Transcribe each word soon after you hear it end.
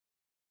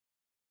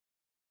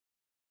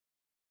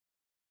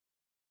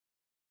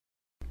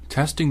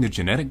Testing the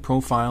genetic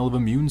profile of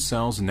immune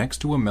cells next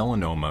to a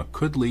melanoma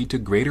could lead to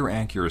greater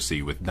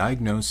accuracy with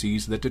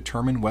diagnoses that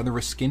determine whether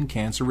a skin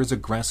cancer is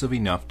aggressive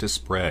enough to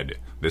spread.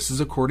 This is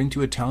according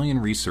to Italian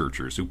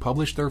researchers who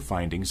published their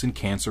findings in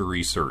Cancer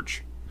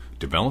Research.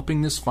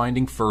 Developing this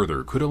finding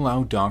further could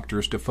allow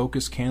doctors to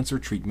focus cancer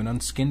treatment on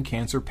skin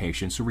cancer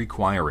patients who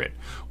require it,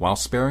 while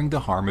sparing the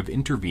harm of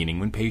intervening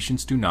when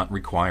patients do not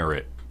require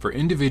it. For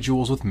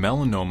individuals with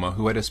melanoma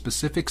who had a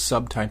specific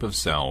subtype of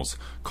cells,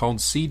 called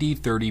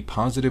CD30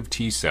 positive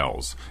T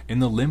cells, in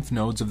the lymph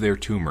nodes of their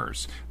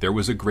tumors, there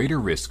was a greater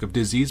risk of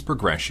disease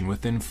progression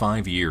within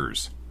 5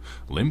 years.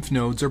 Lymph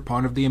nodes are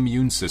part of the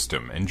immune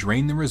system and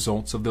drain the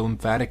results of the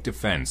lymphatic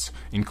defense,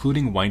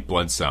 including white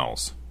blood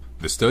cells.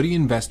 The study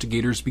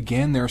investigators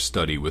began their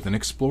study with an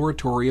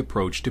exploratory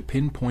approach to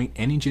pinpoint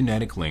any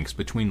genetic links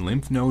between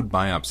lymph node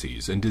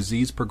biopsies and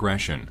disease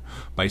progression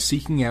by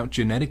seeking out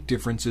genetic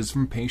differences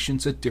from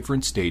patients at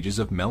different stages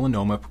of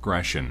melanoma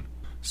progression.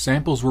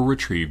 Samples were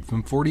retrieved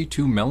from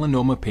 42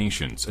 melanoma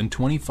patients and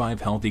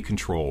 25 healthy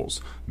controls,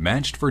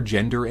 matched for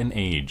gender and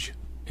age.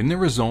 In the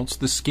results,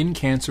 the skin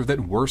cancer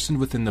that worsened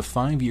within the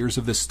 5 years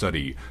of the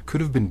study could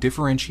have been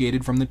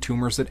differentiated from the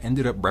tumors that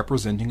ended up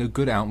representing a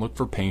good outlook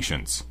for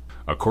patients.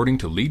 According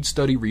to lead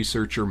study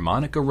researcher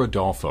Monica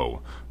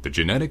Rodolfo, the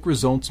genetic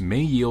results may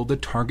yield a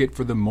target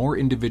for the more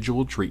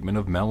individual treatment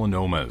of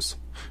melanomas.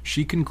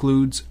 She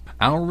concludes,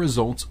 "Our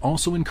results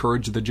also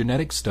encourage the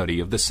genetic study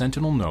of the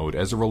sentinel node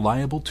as a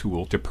reliable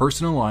tool to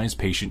personalize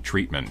patient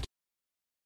treatment."